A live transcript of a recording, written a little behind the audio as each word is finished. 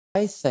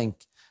I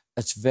think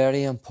it's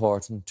very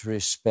important to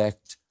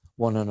respect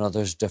one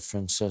another's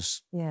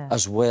differences Yeah.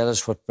 as well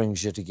as what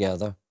brings you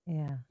together.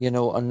 Yeah. You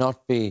know, and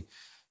not be.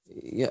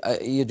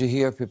 You do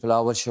hear people,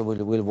 oh, well, sure,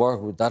 we'll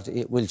work with that.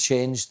 It will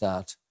change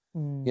that.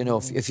 You know,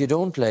 if you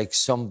don't like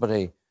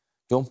somebody,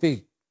 don't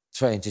be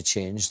trying to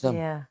change them.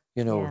 Yeah.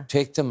 You know, Yeah.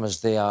 take them as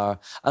they are.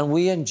 And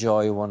we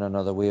enjoy one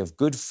another. We have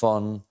good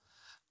fun.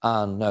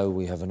 And now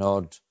we have an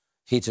odd,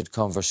 heated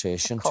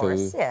conversation Of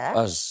course, too. yeah.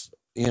 As,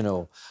 you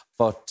know,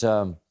 but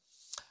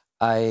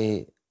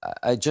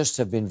I just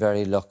have been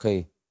very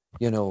lucky,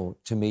 you know,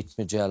 to meet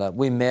Majella.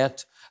 We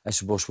met, I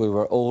suppose we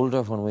were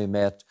older when we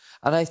met.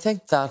 And I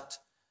think that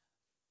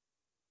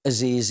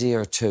is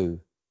easier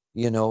too.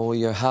 You know,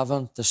 you're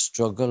having the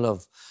struggle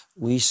of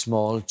wee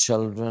small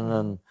children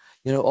and,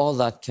 you know, all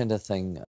that kind of thing.